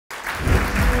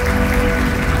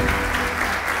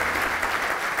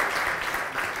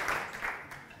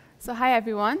So hi,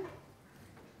 everyone.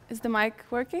 Is the mic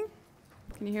working?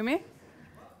 Can you hear me?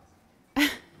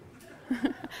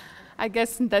 I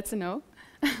guess that's a no.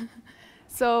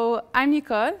 So I'm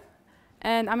Nicole,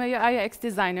 and I'm a UI UX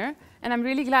designer, and I'm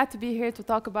really glad to be here to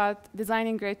talk about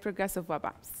designing great progressive web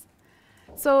apps.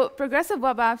 So progressive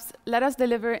web apps let us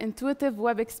deliver intuitive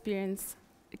web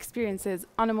experiences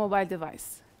on a mobile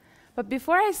device. But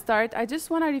before I start, I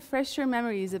just want to refresh your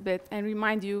memories a bit and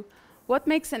remind you what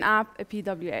makes an app a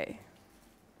PWA.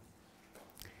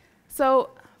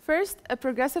 So first, a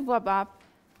progressive web app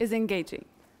is engaging.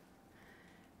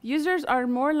 Users are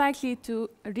more likely to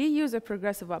reuse a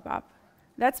progressive web app.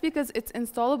 That's because it's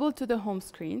installable to the home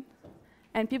screen,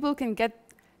 and people can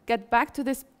get back to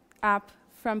this app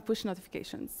from push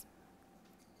notifications.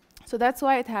 So that's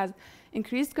why it has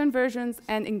increased conversions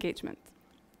and engagement.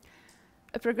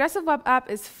 A progressive web app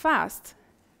is fast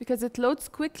because it loads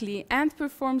quickly and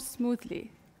performs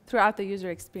smoothly throughout the user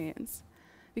experience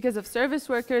because of service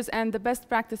workers and the best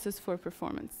practices for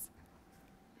performance.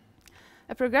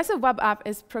 A progressive web app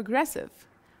is progressive,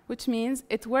 which means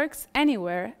it works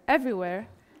anywhere, everywhere,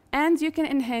 and you can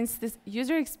enhance this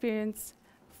user experience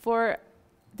for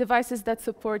devices that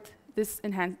support this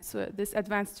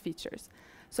advanced features.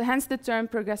 So hence the term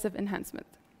progressive enhancement.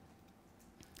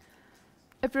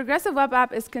 A progressive web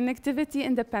app is connectivity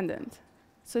independent.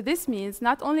 So this means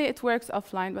not only it works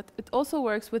offline, but it also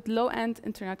works with low-end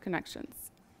internet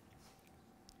connections.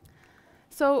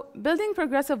 So building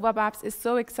progressive web apps is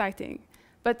so exciting,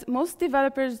 but most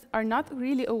developers are not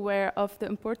really aware of the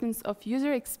importance of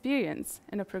user experience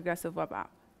in a progressive web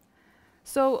app.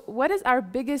 So what is our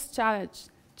biggest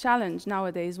challenge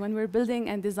nowadays when we're building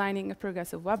and designing a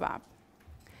progressive web app?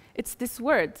 It's this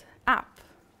word, app.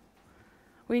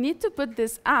 We need to put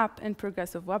this app in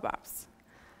progressive web apps.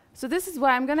 So this is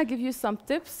why I'm going to give you some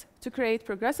tips to create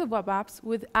progressive web apps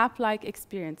with app-like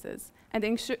experiences and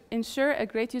ensure a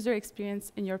great user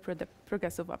experience in your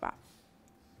progressive web app.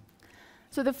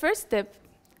 So the first tip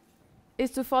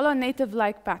is to follow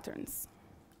native-like patterns.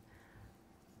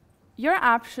 Your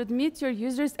app should meet your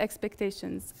users'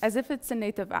 expectations as if it's a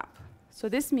native app. So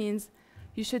this means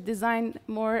you should design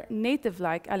more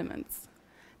native-like elements,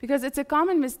 because it's a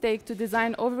common mistake to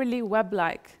design overly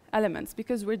web-like elements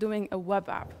because we're doing a web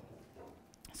app.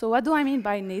 So what do I mean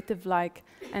by native-like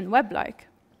and web-like?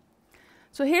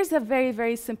 So here's a very,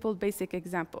 very simple basic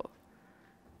example.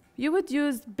 You would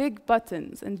use big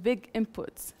buttons and big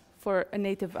inputs for a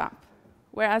native app,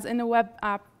 whereas in a web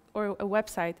app or a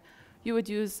website, you would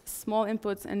use small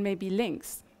inputs and maybe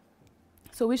links.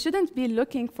 So we shouldn't be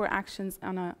looking for actions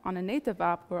on a native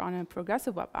app or on a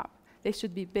progressive web app. They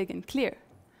should be big and clear.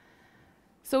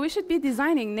 So we should be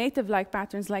designing native-like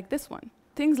patterns like this one,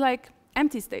 things like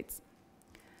empty states.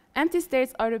 Empty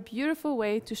states are a beautiful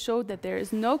way to show that there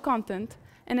is no content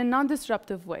in a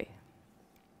non-disruptive way.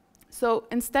 So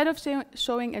instead of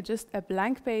showing just a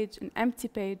blank page, an empty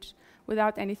page,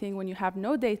 without anything when you have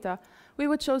no data, we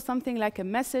would show something like a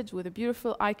message with a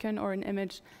beautiful icon or an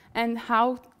image, and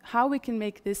how we can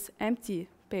make this empty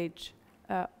page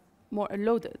more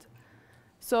loaded.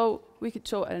 So we could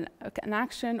show an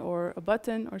action or a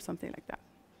button or something like that.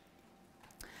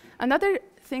 Another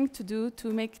thing to do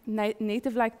to make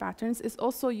native-like patterns is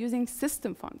also using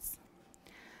system fonts.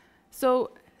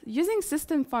 So using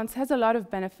system fonts has a lot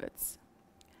of benefits.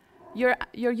 Your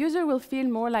user will feel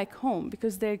more like home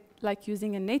because they're like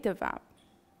using a native app,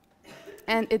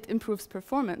 and it improves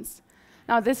performance.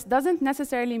 Now, this doesn't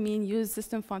necessarily mean use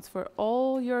system fonts for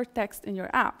all your text in your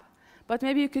app. But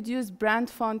maybe you could use brand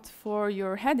font for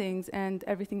your headings, and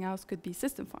everything else could be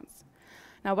system fonts.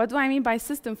 Now, what do I mean by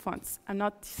system fonts? I'm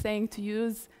not saying to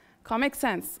use Comic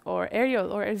Sans or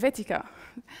Arial or Helvetica.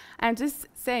 I'm just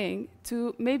saying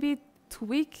to maybe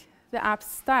tweak the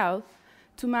app's style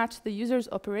to match the user's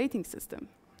operating system.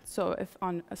 So if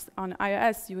on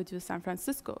iOS, you would use San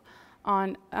Francisco.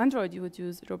 On Android, you would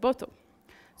use Roboto.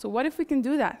 So what if we can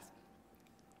do that?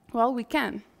 Well, we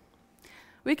can.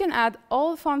 We can add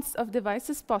all fonts of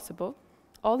devices possible,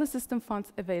 all the system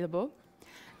fonts available,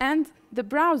 and the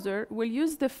browser will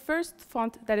use the first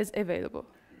font that is available.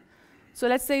 So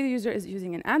let's say the user is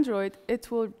using an Android,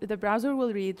 the browser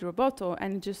will read Roboto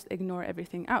and just ignore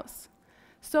everything else.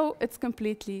 So it's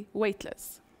completely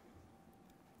weightless.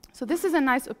 So this is a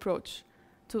nice approach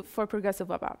for progressive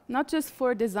web app, not just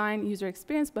for design user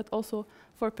experience, but also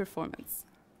for performance.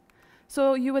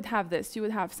 So you would have this. You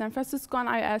would have San Francisco on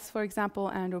iOS, for example,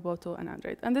 and Roboto on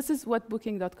Android. And this is what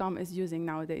Booking.com is using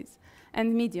nowadays,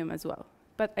 and Medium as well.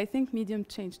 But I think Medium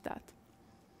changed that.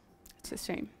 It's a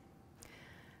shame.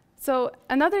 So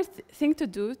another thing to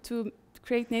do to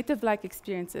create native-like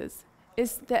experiences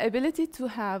is the ability to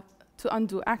to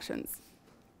undo actions.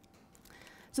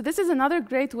 So this is another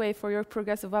great way for your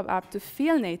progressive web app to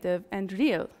feel native and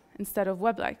real instead of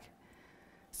web-like.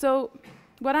 So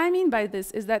what I mean by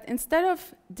this is that instead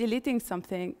of deleting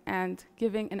something and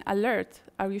giving an alert,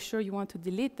 are you sure you want to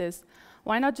delete this?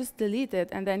 Why not just delete it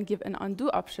and then give an undo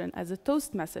option as a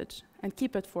toast message and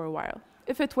keep it for a while,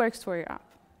 if it works for your app?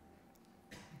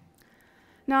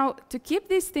 Now, to keep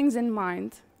these things in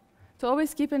mind, to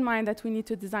always keep in mind that we need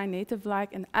to design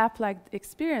native-like and app-like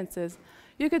experiences,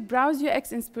 you could browse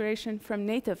UX inspiration from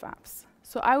native apps.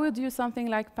 So I would use something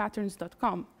like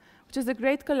patterns.com, which is a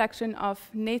great collection of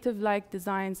native-like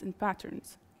designs and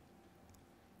patterns.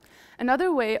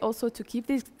 Another way also to keep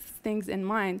these things in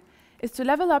mind is to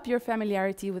level up your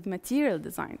familiarity with material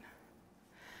design.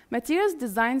 Materials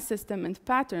design system and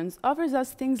patterns offers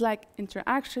us things like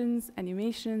interactions,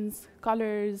 animations,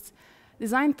 colors,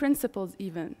 design principles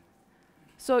even.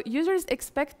 So users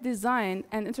expect design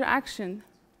and interaction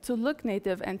to look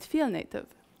native and feel native.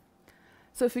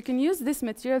 So if we can use these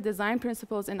material design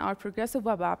principles in our progressive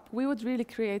web app, we would really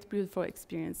create beautiful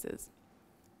experiences.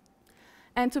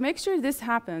 And to make sure this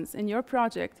happens in your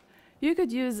project, you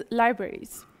could use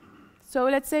libraries. So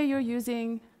let's say you're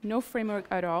using no framework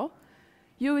at all.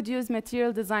 You would use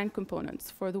material design components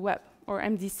for the web, or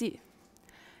MDC.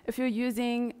 If you're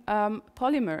using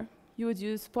Polymer, you would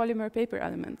use Polymer paper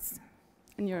elements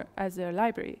as a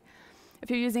library. If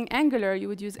you're using Angular, you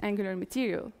would use Angular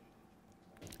material.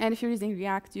 And if you're using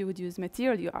React, you would use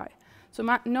Material UI. So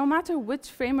no matter which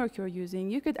framework you're using,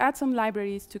 you could add some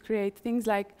libraries to create things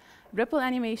like ripple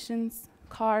animations,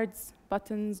 cards,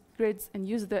 buttons, grids, and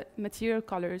use the material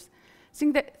colors,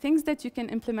 things that you can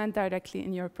implement directly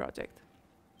in your project.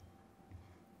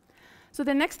 So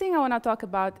the next thing I want to talk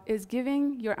about is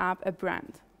giving your app a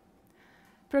brand.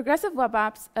 Progressive web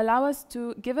apps allow us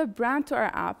to give a brand to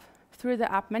our app through the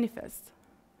app manifest.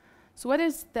 So what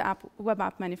is the web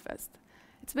app manifest?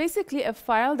 It's basically a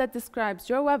file that describes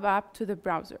your web app to the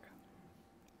browser.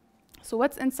 So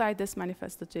what's inside this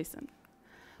manifest.json?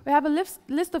 We have a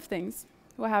list of things.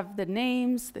 We have the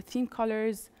names, the theme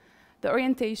colors, the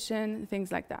orientation,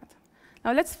 things like that.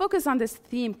 Now let's focus on this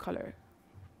theme color.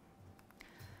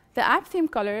 The app theme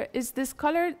color is this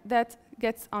color that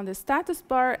gets on the status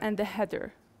bar and the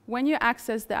header when you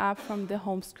access the app from the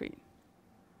home screen.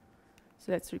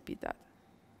 So let's repeat that.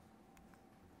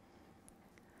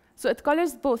 So it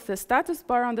colors both the status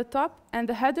bar on the top and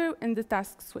the header in the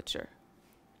task switcher.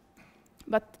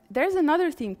 But there's another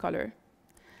theme color.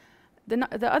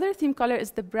 The other theme color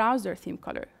is the browser theme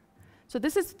color. So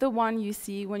this is the one you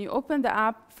see when you open the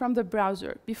app from the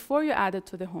browser before you add it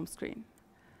to the home screen.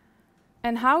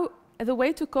 And the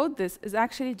way to code this is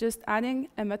actually just adding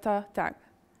a meta tag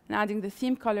and adding the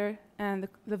theme color and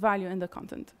the value in the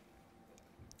content.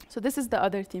 So this is the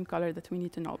other theme color that we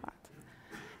need to know about.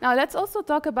 Now let's also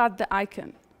talk about the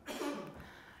icon.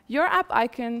 Your app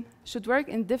icon should work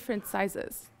in different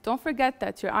sizes. Don't forget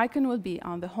that your icon will be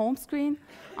on the home screen,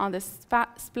 on the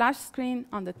splash screen,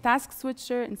 on the task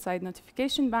switcher, inside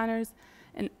notification banners,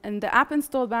 and the app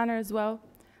install banner as well.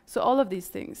 So all of these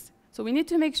things. So we need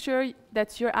to make sure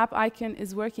that your app icon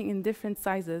is working in different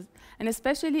sizes, and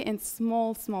especially in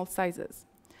small sizes.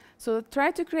 So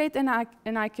try to create an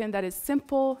icon that is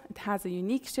simple, it has a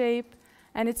unique shape,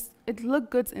 and it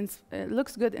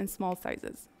looks good in small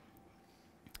sizes.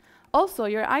 Also,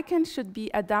 your icon should be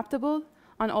adaptable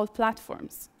on all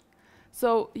platforms.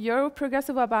 So your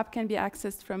progressive web app can be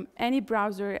accessed from any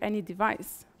browser, any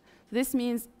device. This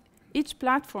means each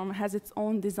platform has its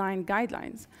own design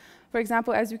guidelines. For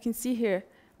example, as you can see here,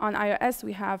 on iOS,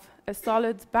 we have a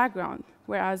solid background,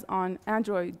 whereas on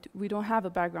Android, we don't have a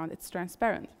background. It's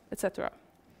transparent, etc.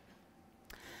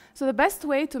 So the best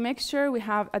way to make sure we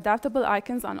have adaptable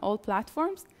icons on all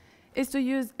platforms is to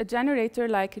use a generator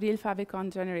like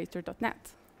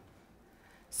realfavicon-generator.net.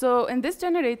 So in this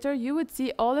generator, you would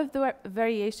see all of the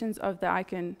variations of the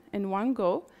icon in one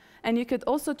go, and you could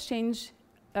also change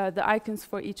the icons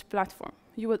for each platform.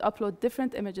 You would upload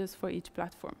different images for each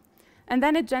platform. And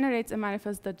then it generates a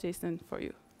manifest.json for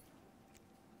you.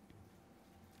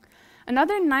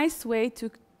 Another nice way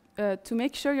to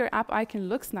make sure your app icon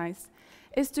looks nice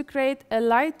is to create a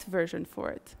light version for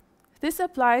it. This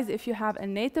applies if you have a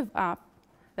native app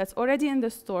that's already in the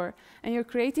store and you're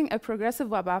creating a progressive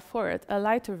web app for it, a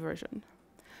lighter version.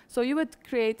 So you would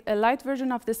create a light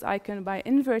version of this icon by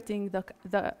inverting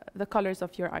the colors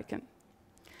of your icon.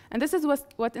 And this is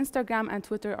what Instagram and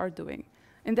Twitter are doing.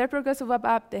 In their progressive web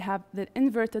app, they have the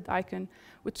inverted icon,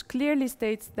 which clearly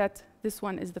states that this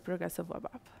one is the progressive web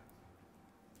app.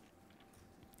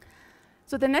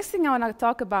 So the next thing I want to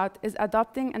talk about is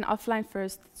adopting an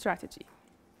offline-first strategy.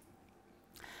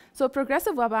 So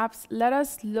progressive web apps let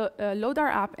us load our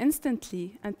app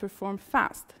instantly and perform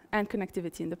fast and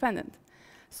connectivity independent.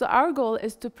 So our goal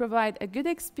is to provide a good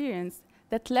experience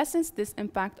that lessens this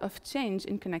impact of change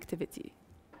in connectivity.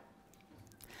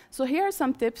 So here are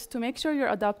some tips to make sure you're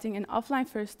adopting an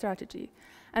offline-first strategy.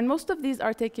 And most of these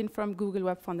are taken from Google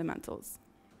Web Fundamentals.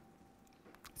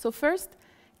 So first,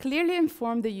 clearly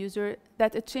inform the user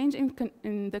that a change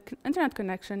in the internet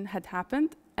connection had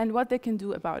happened and what they can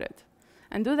do about it.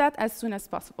 And do that as soon as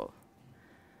possible.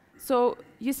 So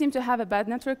you seem to have a bad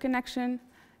network connection.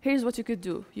 Here's what you could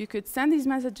do. You could send these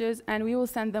messages, and we will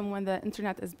send them when the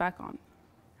internet is back on.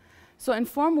 So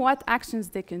inform what actions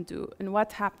they can do and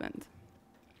what happened.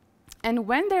 And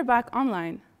when they're back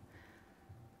online,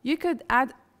 you could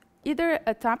add either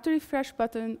a tap to refresh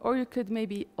button, or you could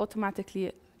maybe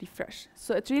automatically refresh.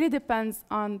 So it really depends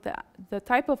on the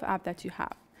type of app that you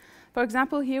have. For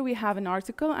example, here we have an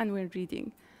article, and we're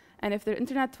reading. And if the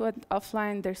internet went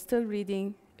offline, they're still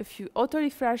reading. If you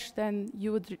auto-refresh, then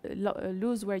you would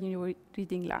lose where you were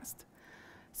reading last.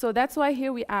 So that's why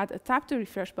here we add a tap to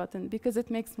refresh button, because it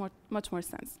makes much more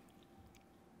sense.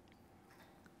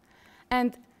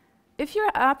 And if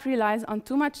your app relies on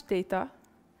too much data,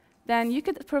 then you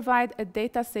could provide a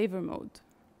data saver mode.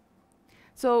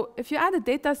 So if you add a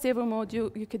data saver mode,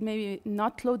 you could maybe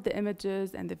not load the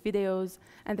images and the videos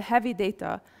and the heavy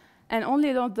data, and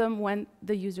only load them when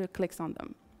the user clicks on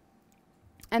them.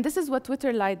 And this is what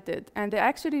Twitter Lite did, and they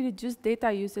actually reduced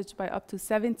data usage by up to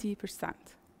 70%.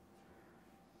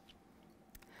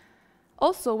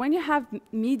 Also, when you have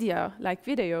media, like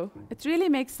video, it really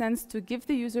makes sense to give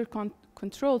the user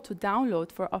control to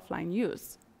download for offline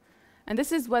use. And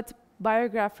this is what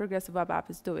Biograph Progressive Web App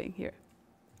is doing here.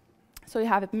 So you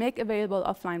have a Make Available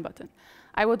Offline button.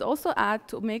 I would also add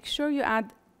to make sure you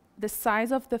add the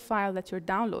size of the file that you're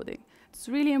downloading. It's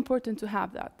really important to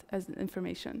have that as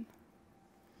information.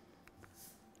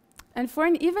 And for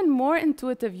an even more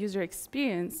intuitive user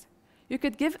experience, you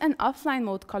could give an offline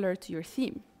mode color to your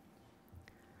theme.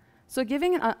 So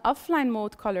giving an offline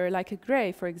mode color, like a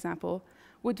gray, for example,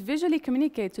 would visually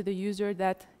communicate to the user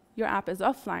that your app is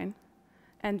offline,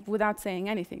 and without saying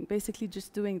anything, basically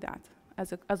just doing that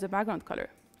as a background color.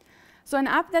 So an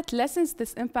app that lessens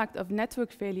this impact of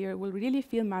network failure will really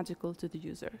feel magical to the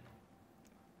user.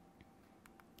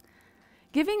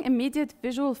 Giving immediate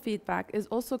visual feedback is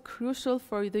also crucial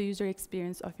for the user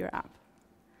experience of your app.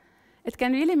 It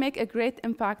can really make a great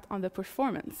impact on the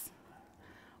performance.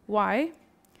 Why?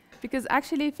 Because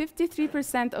actually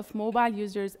 53% of mobile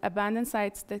users abandon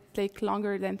sites that take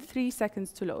longer than 3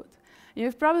 seconds to load.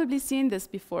 You've probably seen this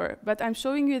before, but I'm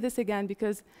showing you this again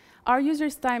because our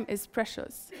users' time is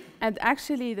precious. And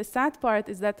actually, the sad part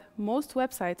is that most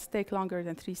websites take longer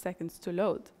than 3 seconds to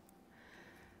load.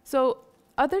 So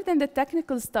other than the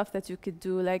technical stuff that you could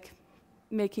do, like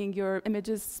making your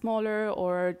images smaller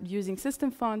or using system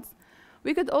fonts,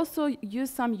 we could also use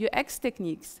some UX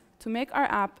techniques to make our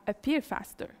app appear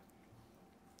faster.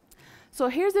 So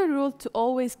here's a rule to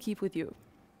always keep with you.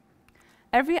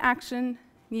 Every action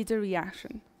needs a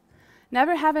reaction.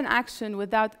 Never have an action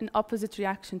without an opposite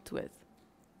reaction to it.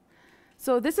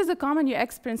 So this is a common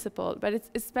UX principle, but it's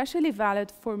especially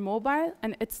valid for mobile,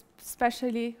 and it's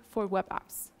especially for web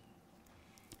apps.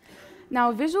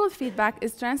 Now, visual feedback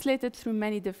is translated through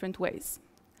many different ways.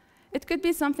 It could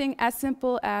be something as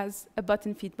simple as a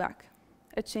button feedback,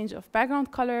 a change of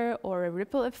background color, or a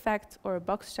ripple effect, or a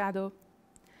box shadow.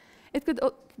 It could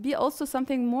be also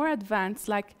something more advanced,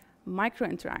 like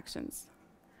micro-interactions.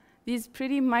 These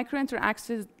pretty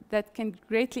micro-interactions that can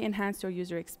greatly enhance your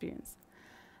user experience.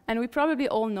 And we probably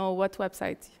all know what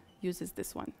website uses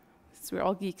this one, since we're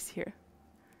all geeks here.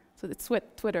 So it's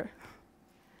Twitter.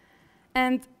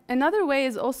 And another way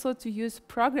is also to use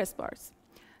progress bars.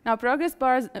 Now, progress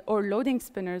bars or loading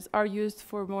spinners are used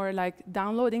for more like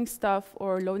downloading stuff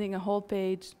or loading a whole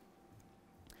page.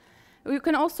 We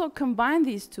can also combine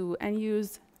these two and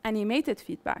use animated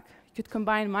feedback. You could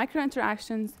combine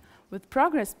micro-interactions with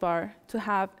progress bar to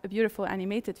have a beautiful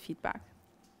animated feedback.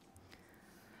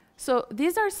 So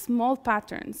these are small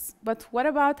patterns, but what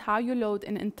about how you load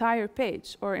an entire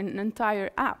page or an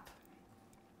entire app?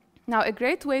 Now, a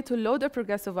great way to load a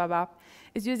progressive web app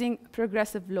is using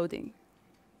progressive loading.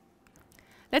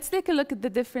 Let's take a look at the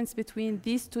difference between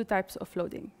these two types of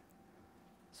loading.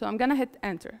 So I'm going to hit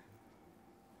enter.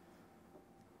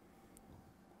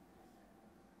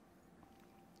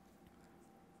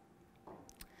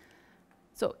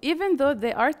 So even though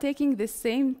they are taking the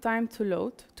same time to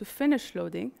load, to finish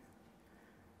loading,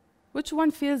 which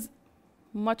one feels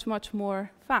much, much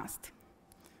more fast?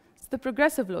 It's the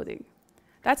progressive loading.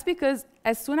 That's because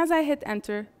as soon as I hit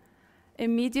enter,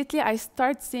 immediately I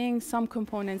start seeing some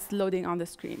components loading on the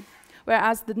screen.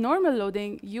 Whereas the normal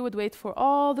loading, you would wait for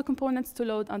all the components to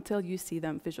load until you see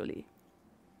them visually.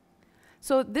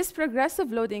 So this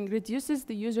progressive loading reduces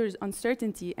the user's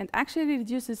uncertainty and actually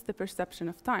reduces the perception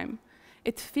of time.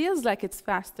 It feels like it's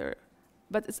faster,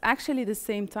 but it's actually the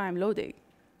same time loading.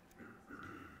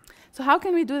 So how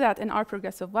can we do that in our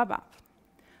progressive web app?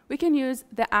 We can use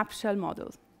the app shell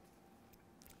model.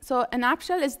 So an app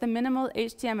shell is the minimal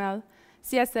HTML,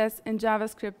 CSS, and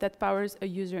JavaScript that powers a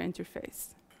user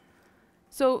interface.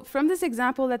 So from this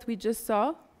example that we just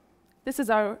saw, this is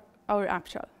our app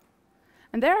shell.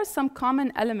 And there are some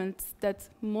common elements that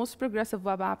most progressive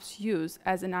web apps use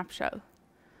as an app shell.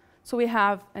 So we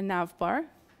have a nav bar,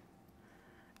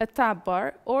 a tab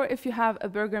bar, or if you have a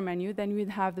burger menu, then we'd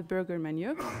have the burger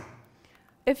menu.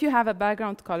 If you have a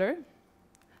background color,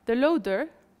 the loader,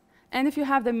 and if you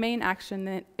have the main action,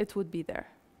 then it would be there.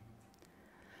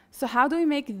 So how do we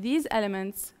make these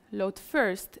elements load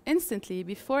first, instantly,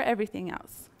 before everything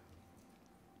else?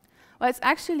 Well, it's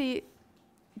actually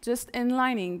just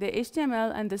inlining the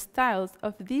HTML and the styles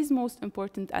of these most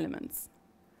important elements.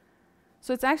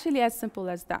 So it's actually as simple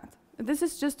as that. This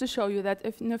is just to show you that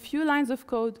if in a few lines of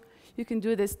code, you can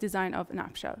do this design of an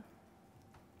app shell.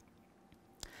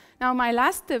 Now, my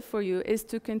last tip for you is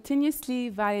to continuously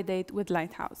validate with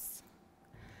Lighthouse.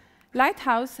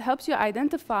 Lighthouse helps you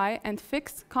identify and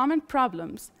fix common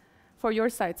problems for your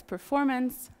site's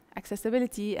performance,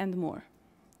 accessibility, and more.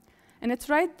 And it's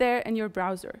right there in your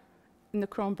browser, in the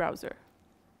Chrome browser.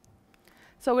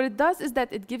 So what it does is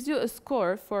that it gives you a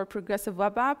score for progressive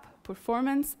web app,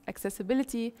 performance,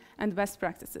 accessibility, and best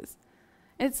practices.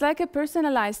 It's like a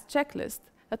personalized checklist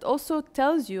that also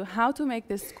tells you how to make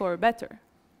this score better.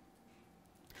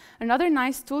 Another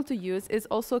nice tool to use is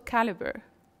also Calibre.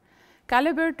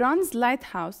 Calibre runs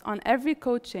Lighthouse on every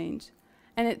code change,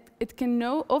 and it can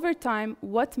know over time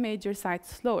what made your site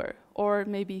slower, or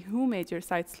maybe who made your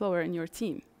site slower in your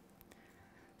team.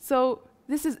 So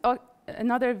this is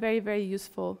another very, very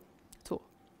useful tool.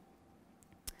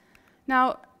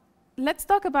 Now, let's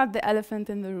talk about the elephant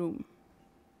in the room.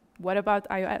 What about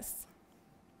iOS?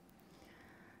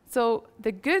 So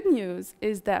the good news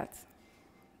is that,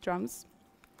 drums,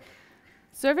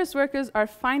 service workers are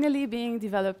finally being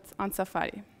developed on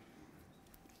Safari.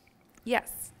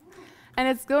 Yes, and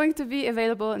it's going to be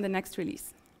available in the next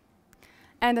release.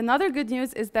 And another good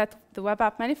news is that the web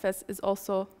app manifest is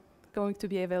also going to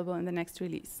be available in the next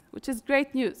release, which is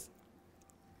great news.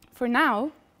 For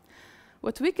now,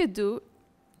 what we could do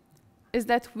is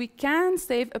that we can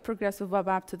save a progressive web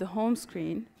app to the home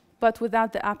screen, but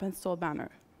without the app install banner.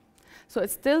 So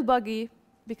it's still buggy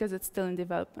because it's still in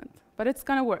development, but it's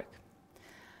going to work.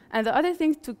 And the other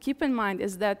thing to keep in mind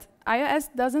is that iOS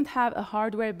doesn't have a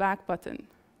hardware back button.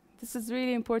 This is a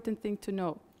really important thing to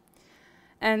know.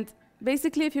 And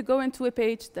basically, if you go into a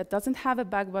page that doesn't have a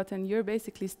back button, you're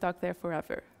basically stuck there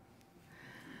forever.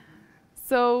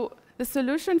 So the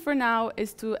solution for now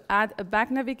is to add a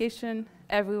back navigation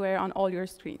everywhere on all your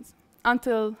screens,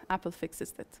 until Apple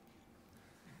fixes it.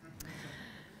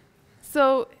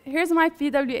 So here's my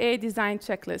PWA design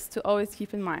checklist to always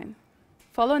keep in mind.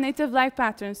 Follow native-like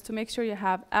patterns to make sure you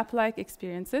have app-like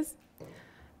experiences.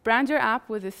 Brand your app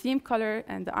with the theme color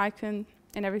and the icon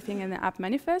and everything in the app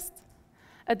manifest.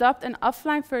 Adopt an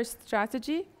offline-first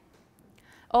strategy.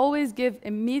 Always give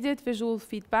immediate visual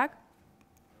feedback.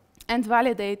 And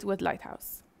validate with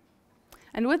Lighthouse.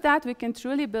 And with that, we can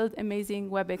truly build amazing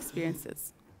web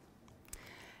experiences.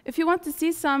 If you want to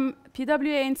see some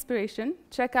PWA inspiration,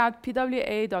 check out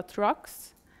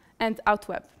pwa.rocks and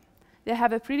Outweb. They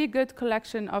have a pretty good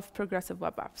collection of progressive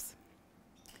web apps.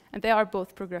 And they are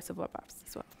both progressive web apps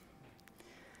as well.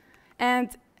 And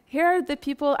here are the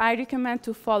people I recommend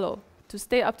to follow to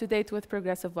stay up to date with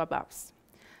progressive web apps.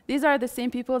 These are the same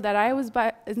people that I was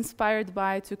inspired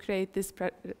by to create this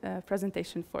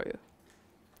presentation for you.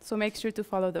 So make sure to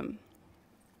follow them.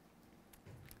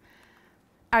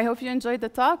 I hope you enjoyed the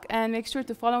talk, and make sure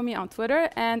to follow me on Twitter,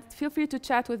 and feel free to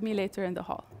chat with me later in the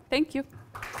hall. Thank you.